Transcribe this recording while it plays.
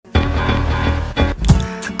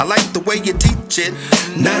I like the way you teach it,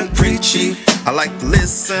 not preachy. I like to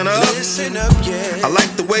listen up. Listen up, yeah. I like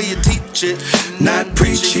the way you teach it, not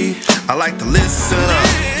preachy. I like to listen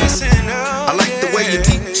up. Listen up, I like the way you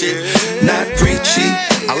teach it, not preachy.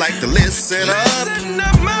 I like to listen up.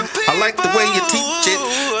 I like the way you teach it,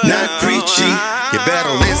 not preachy. You better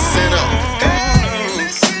listen up. Hey,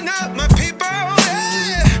 listen up, my people.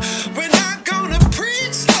 Hey, we're not gonna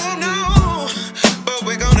preach, oh no, but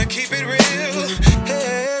we're gonna keep it real.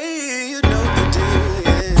 Hey, you know the deal,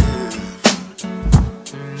 yeah.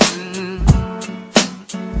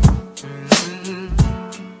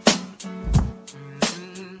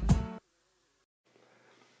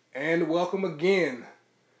 And welcome again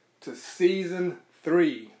to Season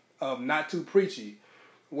 3 of Not Too Preachy,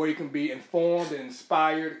 where you can be informed and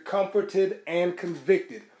inspired, comforted, and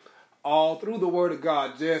convicted, all through the Word of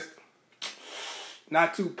God, just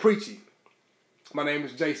not too preachy. My name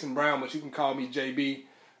is Jason Brown, but you can call me JB.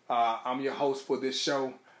 I'm your host for this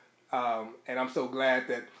show, and I'm so glad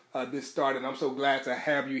that this started. I'm so glad to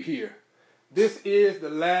have you here. This is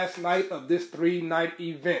the last night of this 3-night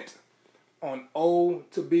event on O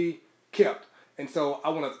to Be Kept. And so I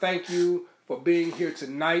want to thank you for being here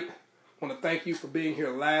tonight. I want to thank you for being here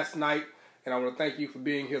last night. And I want to thank you for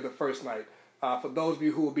being here the first night. For those of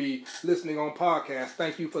you who will be listening on podcast,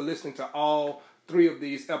 thank you for listening to all 3 of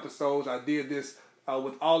these episodes. I did this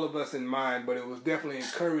with all of us in mind, but it was definitely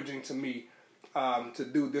encouraging to me to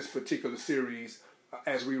do this particular series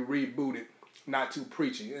as we rebooted Not Too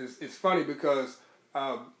Preachy. It's funny because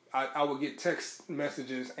I would get text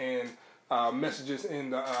messages and messages in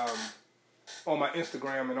the on my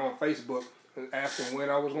Instagram and on Facebook asking when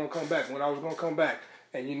I was going to come back,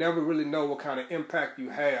 and you never really know what kind of impact you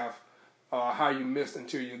have, how you missed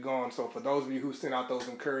until you're gone. So for those of you who sent out those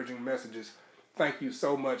encouraging messages, thank you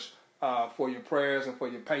so much for your prayers and for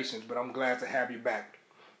your patience, but I'm glad to have you back.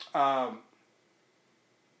 Let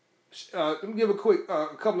me give a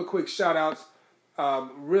couple of quick shout outs.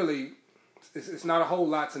 Really, it's not a whole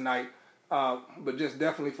lot tonight. But just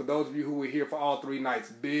definitely for those of you who were here for all 3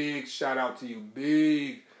 nights, big shout out to you.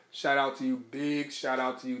 Big shout out to you. Big shout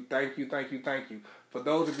out to you. Thank you, thank you, thank you. For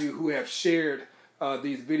those of you who have shared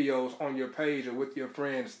these videos on your page or with your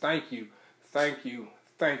friends, thank you, thank you,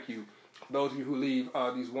 thank you. For those of you who leave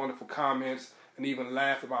these wonderful comments and even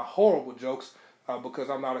laugh at my horrible jokes, because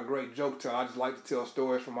I'm not a great joke teller. I just like to tell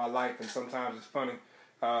stories from my life, and sometimes it's funny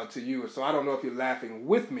to you. So I don't know if you're laughing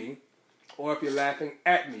with me or if you're laughing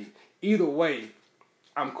at me. Either way,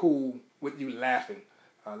 I'm cool with you laughing.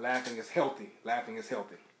 Laughing is healthy. Laughing is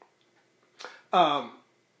healthy. Let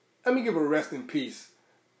me give a rest in peace.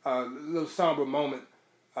 A little somber moment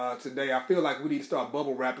today. I feel like we need to start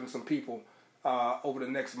bubble wrapping some people over the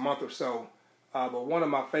next month or so. But one of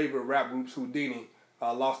my favorite rap groups, Houdini,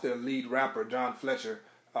 lost their lead rapper, John Fletcher,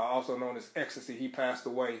 also known as Ecstasy. He passed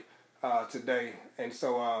away today. And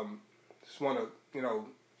so just want to,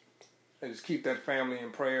 just keep that family in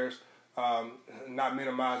prayers. Not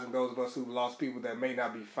minimizing those of us who've lost people that may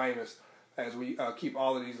not be famous, as we keep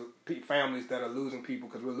all of these families that are losing people,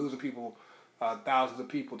 because we're losing people, thousands of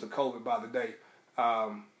people to COVID by the day.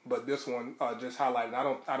 But this one just highlighted.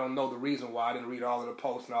 I don't know the reason why. I didn't read all of the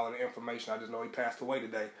posts and all of the information. I just know he passed away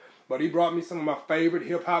today. But he brought me some of my favorite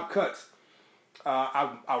hip hop cuts.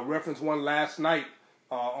 I referenced one last night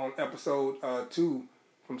on episode 2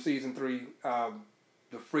 from season 3.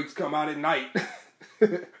 The Freaks Come Out at Night.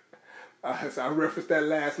 So I referenced that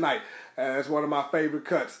last night. It's one of my favorite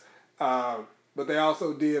cuts. But they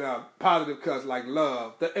also did positive cuts like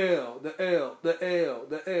Love, the L, the L, the L,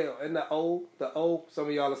 the L, and the O. Some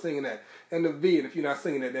of y'all are singing that. And the V, and if you're not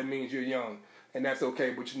singing that means you're young. And that's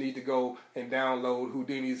okay, but you need to go and download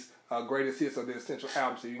Houdini's greatest hits of the Essential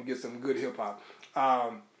album so you can get some good hip-hop.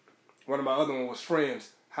 One of my other ones was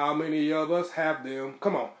Friends. How many of us have them?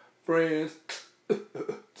 Come on. Friends.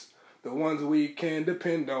 The ones we can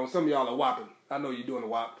depend on. Some of y'all are whopping. I know you're doing the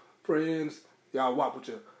whop. Friends, y'all whop with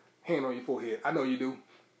your hand on your forehead. I know you do.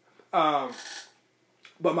 But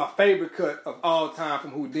my favorite cut of all time from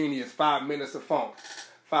Houdini is 5 Minutes of Funk.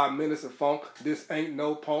 5 Minutes of Funk. This ain't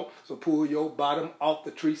no punk, so pull your bottom off the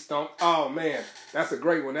tree stump. Oh, man, that's a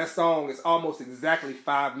great one. That song is almost exactly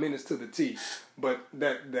 5 minutes to the T. But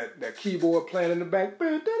that keyboard playing in the back.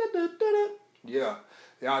 Yeah.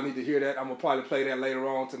 Y'all need to hear that. I'm going to probably play that later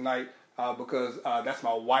on tonight because that's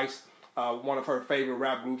my wife's, one of her favorite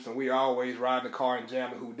rap groups, and we always ride in the car and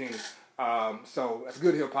jam the Houdini. So that's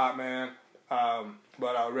good hip-hop, man.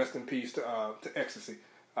 But rest in peace to Ecstasy,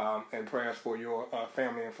 and prayers for your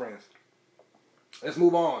family and friends. Let's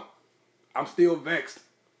move on. I'm still vexed.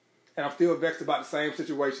 And I'm still vexed about the same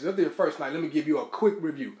situation. This is the first night. Let me give you a quick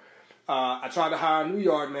review. I tried to hire a new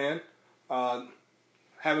yard man.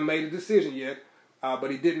 Haven't made a decision yet,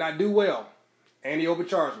 but he did not do well, and he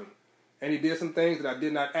overcharged me. And he did some things that I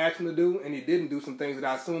did not ask him to do, and he didn't do some things that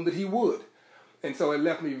I assumed that he would. And so it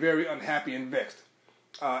left me very unhappy and vexed.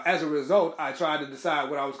 As a result, I tried to decide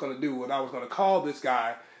what I was going to do. Whether I was going to call this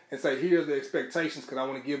guy and say, here's the expectations because I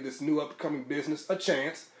want to give this new upcoming business a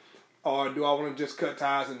chance, or do I want to just cut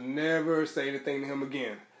ties and never say anything to him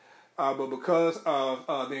again? But because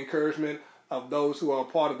of the encouragement of those who are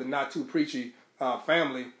part of the Not Too Preachy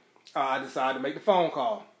family, I decided to make the phone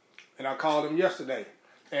call. And I called him yesterday.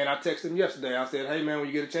 And I texted him yesterday. I said, hey, man, when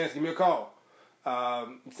you get a chance, give me a call.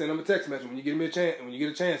 Send him a text message. When you get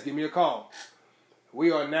a chance, give me a call. We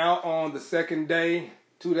are now on the second day,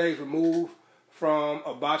 2 days removed from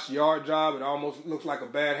a botched yard job. It almost looks like a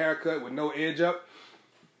bad haircut with no edge up.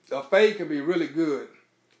 A fade can be really good,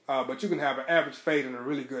 but you can have an average fade and a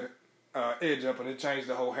really good edge up, and it changed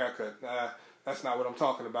the whole haircut. That's not what I'm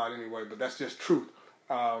talking about anyway, but that's just truth.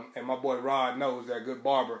 And my boy Rod knows that, good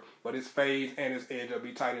barber, but his fade and his edge up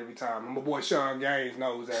be tight every time. And my boy Sean Gaines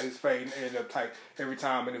knows that his fade and edge up tight every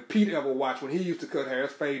time. And if Pete ever watched when he used to cut hair,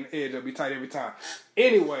 his fade and edge up be tight every time.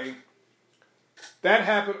 Anyway, that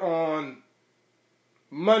happened on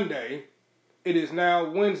Monday. It is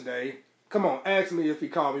now Wednesday. Come on, ask me if he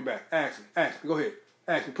called me back. Ask me. Go ahead.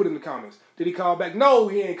 Ask me. Put it in the comments. Did he call back? No,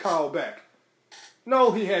 he ain't called back.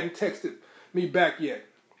 No, he hadn't texted me back yet.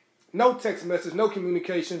 No text message, no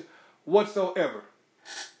communication whatsoever.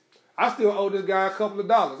 I still owe this guy a couple of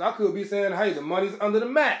dollars. I could be saying, hey, the money's under the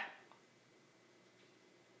mat.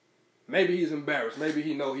 Maybe he's embarrassed. Maybe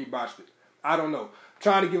he know he botched it. I don't know. I'm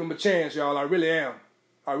trying to give him a chance, y'all. I really am.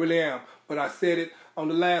 But I said it on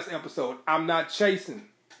the last episode. I'm not chasing.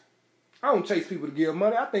 I don't chase people to give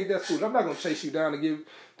money. I think that's foolish. I'm not going to chase you down to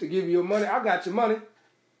give you your money. I got your money.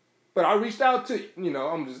 But I reached out to you. You know,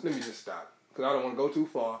 let me just stop. Because I don't want to go too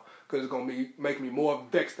far. Because it's going to make me more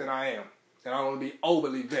vexed than I am. And I don't want to be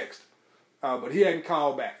overly vexed. But he hadn't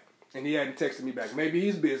called back. And he hadn't texted me back. Maybe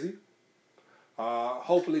he's busy.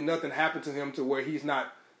 Hopefully nothing happened to him to where he's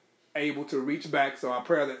not able to reach back. So I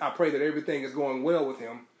pray that everything is going well with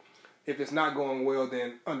him. If it's not going well,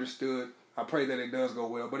 then understood. I pray that it does go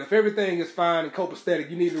well. But if everything is fine and copacetic,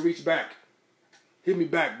 you need to reach back. Hit me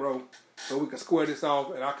back, bro. So we can square this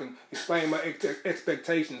off and I can explain my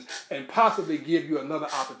expectations and possibly give you another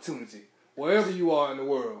opportunity. Wherever you are in the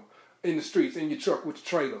world, in the streets, in your truck with your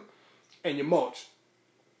trailer and your mulch,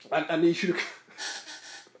 I need you to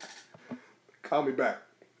call me back,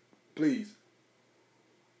 please.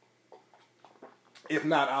 If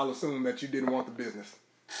not, I'll assume that you didn't want the business.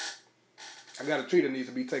 I got a tree that needs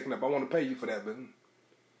to be taken up. I want to pay you for that, but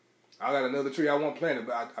I got another tree I want planted,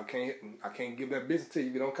 but I can't give that business to you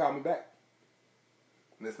if you don't call me back.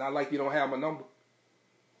 And it's not like you don't have my number.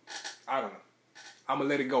 I don't know. I'm going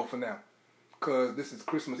to let it go for now. Because this is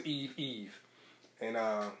Christmas Eve. And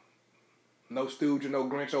no Stooge or no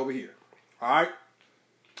Grinch over here. Alright?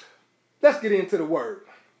 Let's get into the word.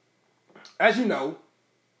 As you know,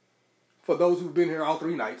 for those who've been here all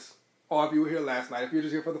 3 nights, or if you were here last night, if you're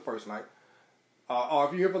just here for the first night, or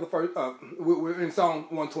if you're here for the first, we're in Psalm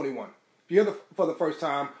 121. If you're here for the first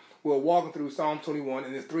time, we're walking through Psalm 21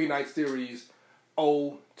 in this 3-night series,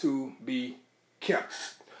 Oh, to be kept.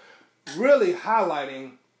 Really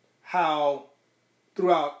highlighting how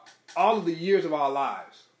throughout all of the years of our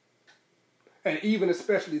lives, and even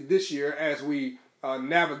especially this year as we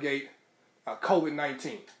navigate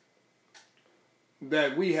COVID-19,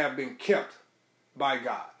 that we have been kept by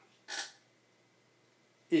God.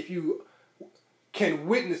 If you can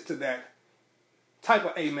witness to that, type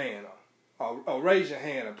of amen or raise your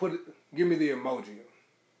hand or give me the emoji.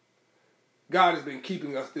 God has been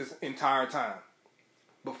keeping us this entire time.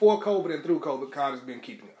 Before COVID and through COVID, God has been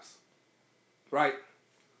keeping us. Right?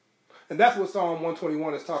 And that's what Psalm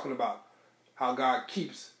 121 is talking about. How God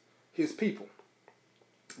keeps his people.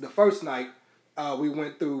 The first night, we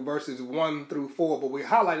went through verses 1 through 4, but we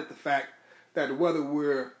highlighted the fact that whether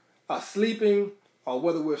we're sleeping or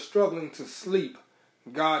whether we're struggling to sleep,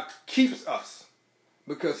 God keeps us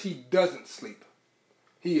because he doesn't sleep.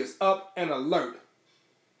 He is up and alert,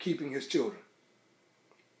 keeping his children.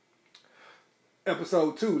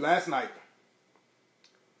 Episode 2, last night,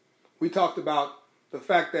 we talked about the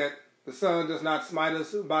fact that the sun does not smite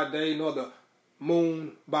us by day nor the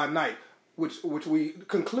moon by night, which we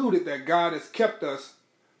concluded that God has kept us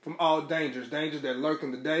from all dangers that lurk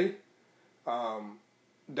in the day,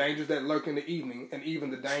 dangers that lurk in the evening, and even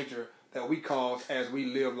the danger that we cause as we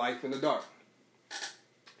live life in the dark.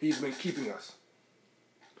 He's been keeping us.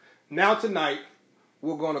 Now tonight,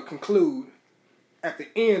 we're going to conclude at the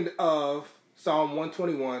end of Psalm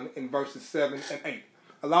 121 in verses 7 and 8.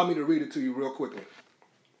 Allow me to read it to you real quickly.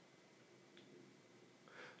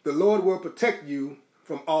 The Lord will protect you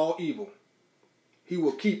from all evil. He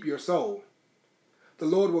will keep your soul. The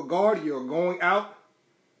Lord will guard your going out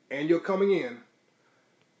and your coming in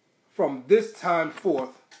from this time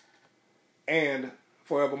forth and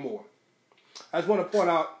forevermore. I just want to point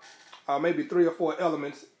out maybe 3 or 4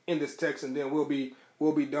 elements in this text, and then we'll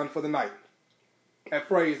be done for the night. That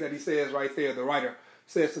phrase that he says right there, the writer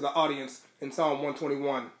says to the audience in Psalm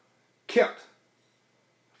 121, kept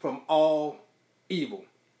from all evil.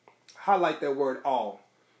 Highlight that word all.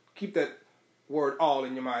 Keep that word all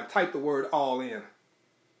in your mind. Type the word all in.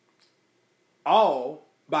 All,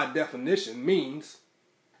 by definition, means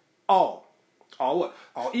all. All what?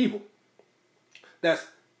 All evil. That's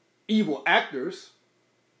evil actors,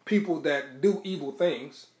 people that do evil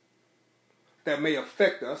things that may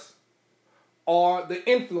affect us, or the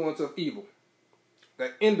influence of evil,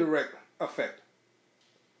 the indirect effect.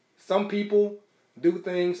 Some people do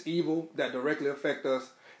things evil that directly affect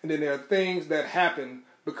us, and then there are things that happen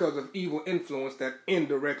because of evil influence that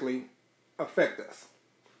indirectly affect us.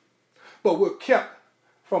 But we're kept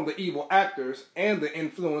from the evil actors and the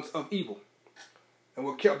influence of evil. And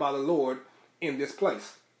we're kept by the Lord in this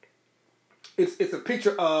place. It's a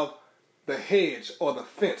picture of the hedge or the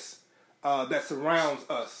fence that surrounds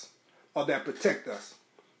us or that protect us.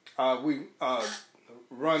 We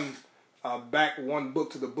run back one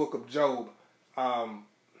book to the book of Job.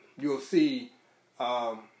 You'll see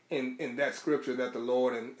in that scripture that the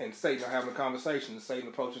Lord and Satan are having a conversation. Satan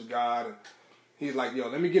approaches God and he's like, yo,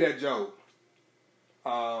 let me get at Job.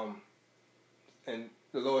 And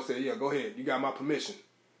the Lord said, yeah, go ahead. You got my permission.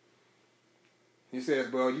 He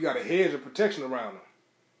says, well, you got a hedge of protection around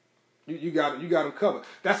him. You got him covered.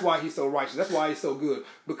 That's why he's so righteous. That's why he's so good.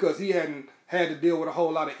 Because he hadn't had to deal with a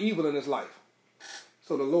whole lot of evil in his life.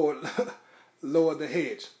 So the Lord lowered the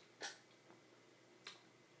hedge.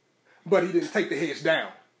 But he didn't take the hedge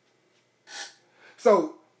down.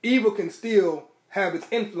 So evil can still have its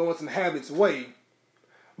influence and have its way,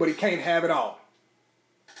 but he can't have it all.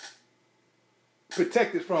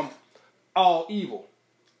 Protected from all evil.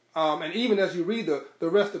 And even as you read the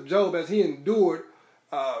rest of Job, as he endured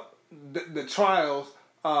the trials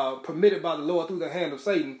permitted by the Lord through the hand of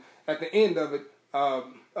Satan, at the end of it,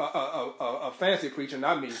 a fancy preacher,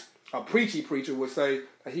 not me, a preachy preacher would say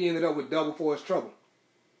that he ended up with double for his trouble.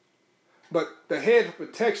 But the hedge of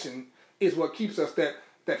protection is what keeps us, that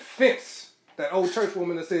fence, that old church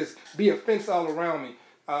woman that says, be a fence all around me,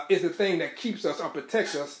 is the thing that keeps us or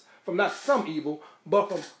protects us from not some evil, but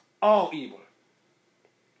from all evil.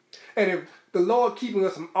 And if the Lord keeping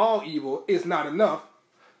us from all evil is not enough,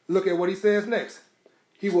 look at what he says next.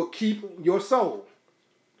 He will keep your soul.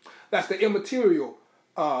 That's the immaterial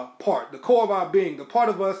part, the core of our being, the part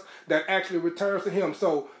of us that actually returns to him.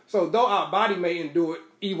 So though our body may endure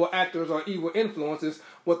evil actors or evil influences,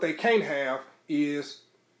 what they can't have is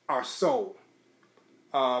our soul.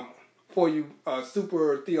 For you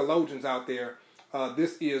super theologians out there,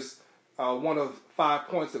 this is one of 5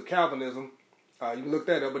 points of Calvinism. You can look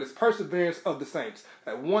that up, but it's perseverance of the saints.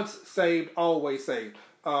 That once saved, always saved.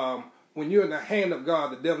 When you're in the hand of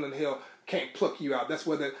God, the devil in hell can't pluck you out. That's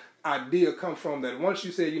where the idea comes from, that once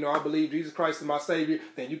you say, I believe Jesus Christ is my Savior,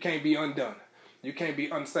 then you can't be undone. You can't be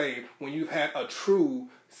unsaved when you've had a true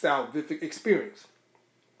salvific experience.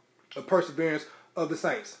 A perseverance of the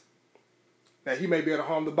saints. Now, he may be able to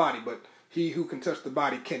harm the body, but he who can touch the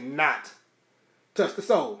body cannot touch the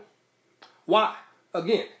soul. Why?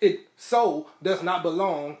 Again, soul does not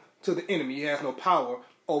belong to the enemy. He has no power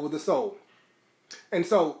over the soul. And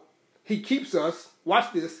so he keeps us,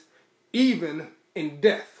 watch this, even in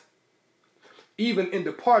death, even in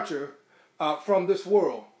departure from this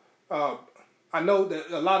world. I know that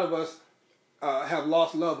a lot of us have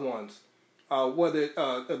lost loved ones, whether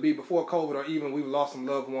it be before COVID or even we've lost some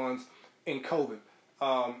loved ones in COVID.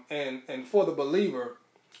 And for the believer,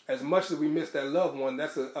 as much as we miss that loved one,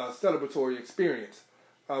 that's a celebratory experience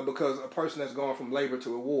because a person has gone from labor to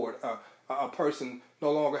reward. A person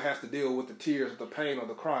no longer has to deal with the tears, the pain, or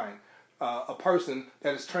the crying. A person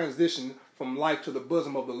that has transitioned from life to the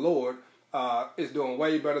bosom of the Lord is doing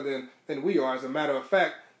way better than we are. As a matter of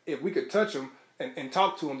fact, if we could touch them and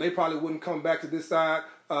talk to them, they probably wouldn't come back to this side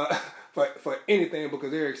for anything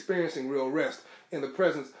because they're experiencing real rest in the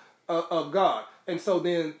presence of God. And so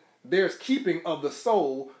then there's keeping of the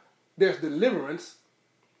soul, there's deliverance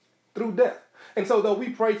through death. And so though we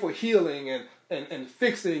pray for healing and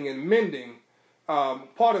fixing and mending,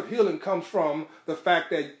 part of healing comes from the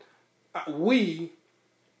fact that we,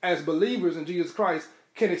 as believers in Jesus Christ,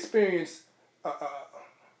 can experience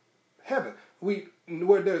heaven.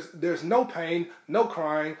 Where there's no pain, no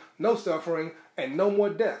crying, no suffering, and no more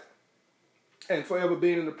death. And forever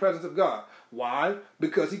being in the presence of God. Why?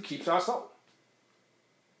 Because he keeps our soul.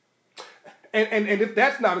 And if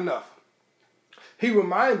that's not enough, he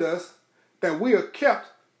reminds us that we are kept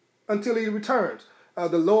until he returns.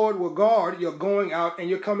 The Lord will guard your going out and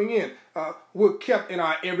your coming in. We're kept in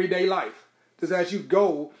our everyday life. Just as you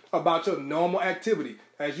go about your normal activity,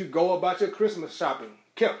 as you go about your Christmas shopping,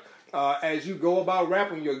 kept. As you go about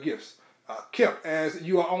wrapping your gifts, kept. As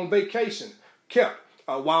you are on vacation, kept.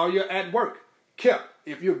 While you're at work, kept.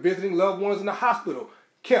 If you're visiting loved ones in the hospital,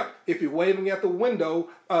 kept. If you're waving at the window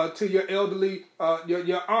to your elderly,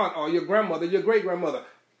 your aunt or your grandmother, your great-grandmother,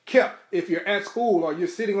 kept. If you're at school or you're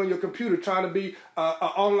sitting on your computer trying to be an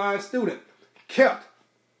online student, kept.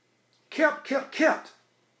 Kept.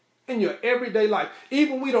 In your everyday life.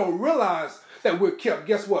 Even we don't realize that we're kept.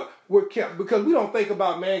 Guess what? We're kept because we don't think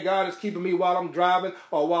about, man, God is keeping me while I'm driving,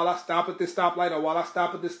 or while I stop at this stoplight, or while I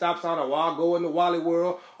stop at this stop sign, or while I go into Wally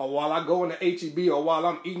World, or while I go into H-E-B, or while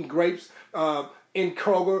I'm eating grapes in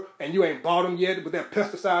Kroger, and you ain't bought them yet, but that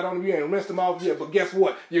pesticide on them, you ain't rinsed them off yet, but guess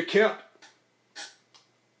what? You're kept.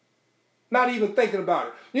 Not even thinking about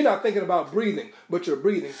it. You're not thinking about breathing, but your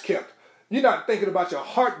breathing's kept. You're not thinking about your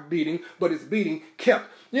heart beating, but it's beating, kept.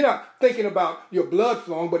 You're not thinking about your blood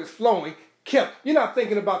flowing, but it's flowing, kept. You're not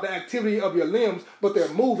thinking about the activity of your limbs, but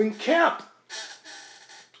they're moving, kept.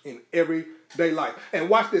 In everyday life. And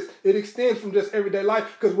watch this. It extends from just everyday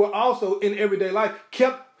life because we're also in everyday life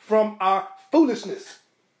kept from our foolishness.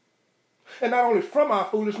 And not only from our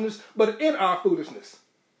foolishness, but in our foolishness.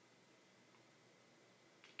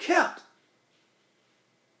 Kept.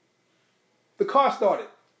 The car started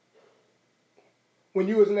when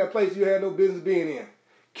you was in that place you had no business being in.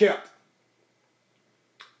 Kept.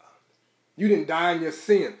 You didn't die in your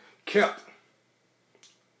sin. Kept.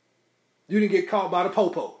 You didn't get caught by the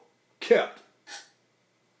popo. Kept.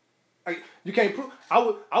 You can't prove. I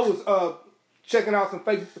was checking out some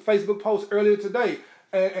Facebook posts earlier today,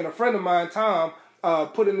 and a friend of mine, Tom,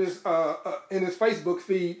 put in his Facebook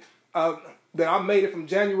feed that I made it from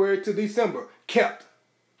January to December. Kept.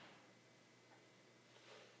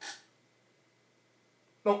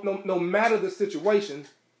 No matter the situation,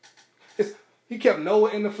 he kept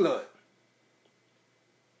Noah in the flood.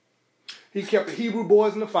 He kept the Hebrew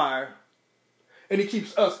boys in the fire. And he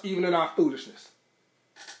keeps us even in our foolishness.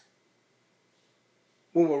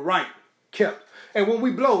 When we're right, kept. And when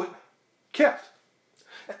we blow it, kept.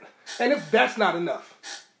 And if that's not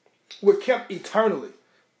enough, we're kept eternally.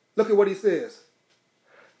 Look at what he says.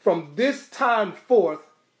 From this time forth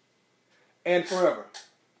and forever.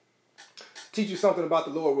 Teach you something about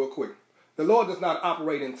the Lord real quick. The Lord does not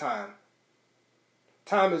operate in time.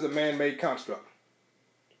 Time is a man-made construct.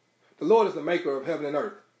 The Lord is the maker of heaven and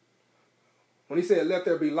earth. When he said, let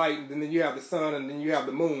there be light, and then you have the sun, and then you have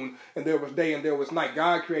the moon, and there was day and there was night.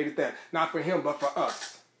 God created that, not for him, but for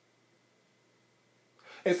us.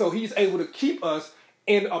 And so he's able to keep us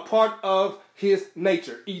in a part of his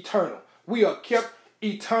nature, eternal. We are kept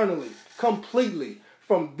eternally, completely.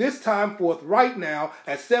 From this time forth, right now,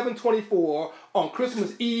 at 7:24 on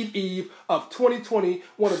Christmas Eve of 2020,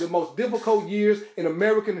 one of the most difficult years in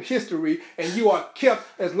American history, and you are kept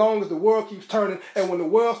as long as the world keeps turning. And when the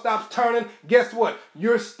world stops turning, guess what?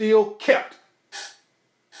 You're still kept.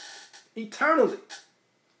 Eternally.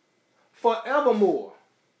 Forevermore.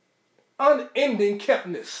 Unending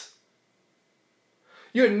keptness.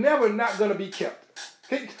 You're never not going to be kept.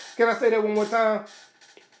 Can I say that one more time?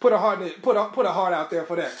 Put a heart in it. Put a heart out there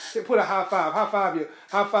for that. Put a high five.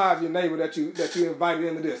 High five your neighbor that you invited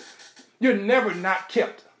into this. You're never not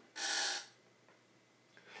kept.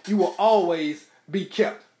 You will always be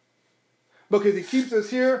kept. Because he keeps us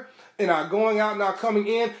here in our going out and our coming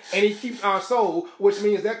in, and he keeps our soul, which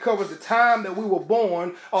means that covers the time that we were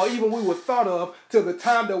born, or even we were thought of, till the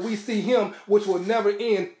time that we see him, which will never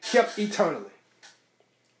end, kept eternally.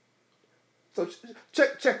 So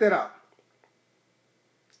check that out.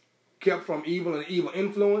 Kept from evil and evil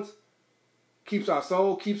influence, keeps our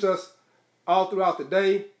soul, keeps us all throughout the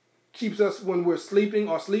day, keeps us when we're sleeping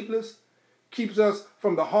or sleepless, keeps us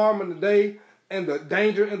from the harm in the day and the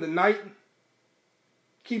danger in the night,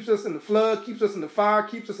 keeps us in the flood, keeps us in the fire,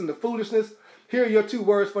 keeps us in the foolishness. Here are your 2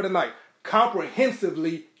 words for the night.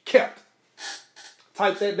 Comprehensively kept.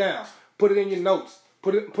 Type that down. Put it in your notes.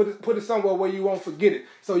 Put it somewhere where you won't forget it,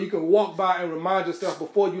 so you can walk by and remind yourself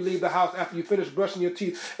before you leave the house after you finish brushing your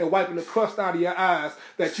teeth and wiping the crust out of your eyes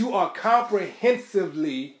that you are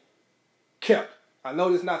comprehensively kept. I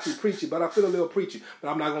know this not too preachy, but I feel a little preachy. But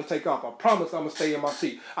I'm not going to take off. I promise I'm going to stay in my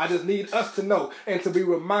seat. I just need us to know and to be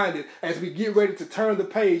reminded as we get ready to turn the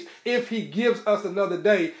page, if he gives us another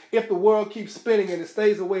day, if the world keeps spinning and it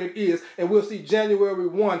stays the way it is, and we'll see January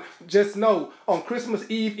 1, just know on Christmas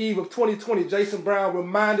Eve of 2020, Jason Brown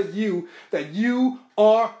reminded you that you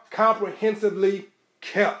are comprehensively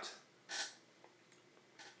kept.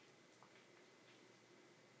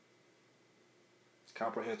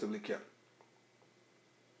 Comprehensively kept.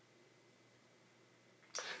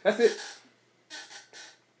 That's it.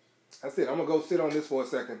 That's it. I'm going to go sit on this for a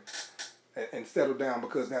second and settle down,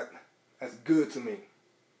 because that's good to me.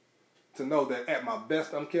 To know that at my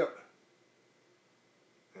best I'm kept,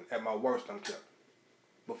 and at my worst I'm kept.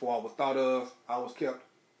 Before I was thought of, I was kept,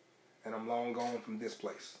 and I'm long gone from this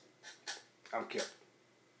place. I'm kept.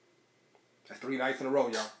 That's 3 nights in a row,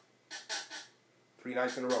 y'all. 3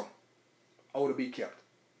 nights in a row. Oh, to be kept.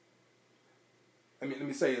 Let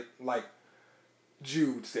me say it like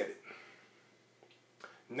Jude said it.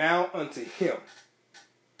 Now unto him,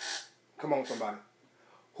 come on somebody,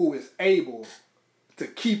 who is able to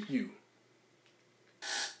keep you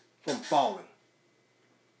from falling.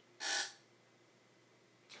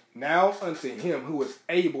 Now unto him who is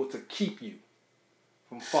able to keep you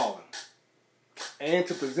from falling, and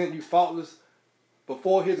to present you faultless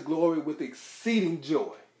before his glory with exceeding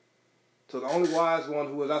joy. So the only wise one,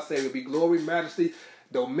 who, as I say, will be glory, majesty,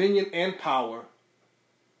 dominion, and power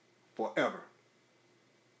forever.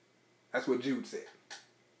 That's what Jude said.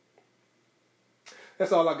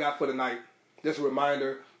 That's all I got for tonight. Just a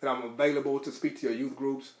reminder that I'm available to speak to your youth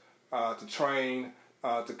groups, to train,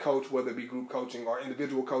 to coach, whether it be group coaching or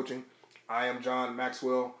individual coaching. I am John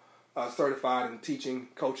Maxwell, certified in teaching,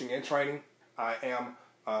 coaching, and training. I am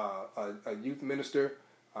a youth minister,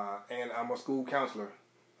 and I'm a school counselor.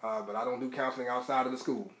 But I don't do counseling outside of the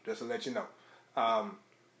school, just to let you know.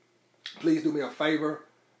 Please do me a favor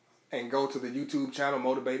and go to the YouTube channel,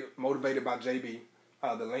 Motivated by JB.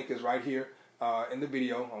 The link is right here in the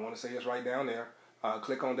video. I want to say it's right down there.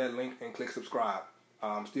 Click on that link and click subscribe.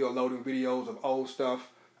 I'm still loading videos of old stuff,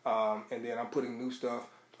 and then I'm putting new stuff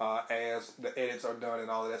as the edits are done and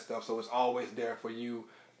all of that stuff. So it's always there for you,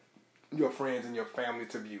 your friends, and your family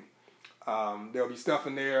to view. There'll be stuff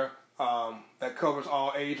in there that covers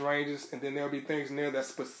all age ranges, and then there'll be things in there that's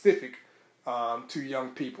specific to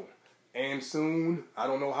young people. And soon, I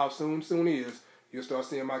don't know how soon is, you'll start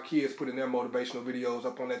seeing my kids putting their motivational videos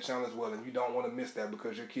up on that channel as well, and you don't want to miss that,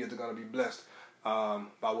 because your kids are going to be blessed by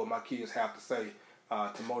what my kids have to say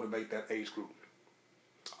to motivate that age group.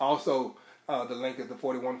 Also, the link is the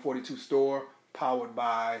 4142 store, powered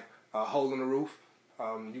by Hole in the Roof.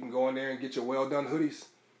 You can go in there and get your well-done hoodies,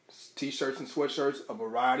 t-shirts and sweatshirts, a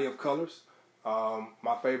variety of colors.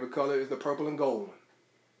 My favorite color is the purple and gold one,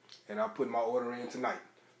 and I'll put my order in tonight.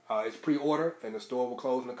 It's pre-order, and the store will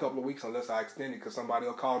close in a couple of weeks unless I extend it, because somebody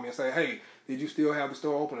will call me and say, hey, did you still have the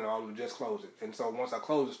store open? And I'll just close it. And so once I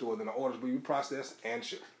close the store, then the orders will be processed and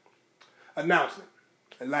shipped. Announcement.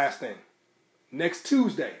 And last thing. Next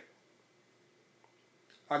Tuesday,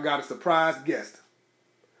 I got a surprise guest.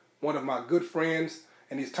 One of my good friends,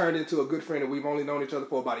 and he's turned into a good friend, and we've only known each other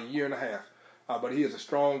for about 1.5 years. But he is a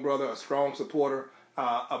strong brother, a strong supporter,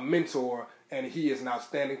 a mentor, and he is an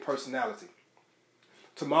outstanding personality.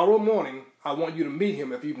 Tomorrow morning, I want you to meet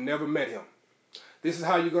him if you've never met him. This is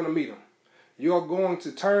how you're going to meet him. You're going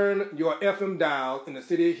to turn your FM dial in the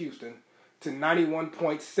city of Houston to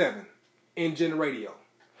 91.7 Engine Radio.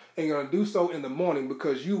 And you're going to do so in the morning,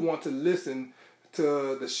 because you want to listen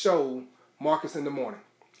to the show Marcus in the Morning.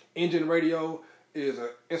 Engine Radio is an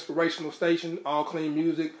inspirational station, all clean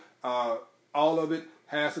music. All of it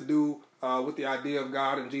has to do with the idea of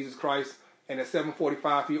God and Jesus Christ. And at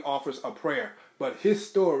 7:45, he offers a prayer. But his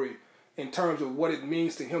story, in terms of what it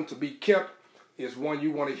means to him to be kept, is one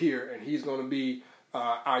you want to hear. And he's going to be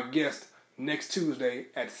our guest next Tuesday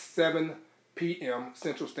at 7 p.m.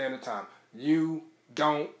 Central Standard Time. You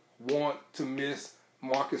don't want to miss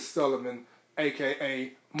Marcus Sullivan,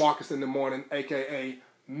 a.k.a. Marcus in the Morning, a.k.a.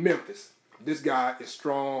 Memphis. This guy is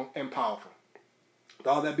strong and powerful. With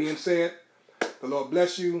all that being said, the Lord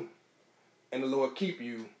bless you and the Lord keep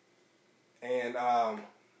you. And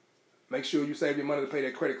make sure you save your money to pay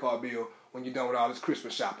that credit card bill when you're done with all this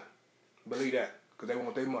Christmas shopping. Believe that, because they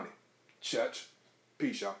want their money. Church.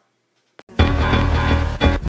 Peace, y'all.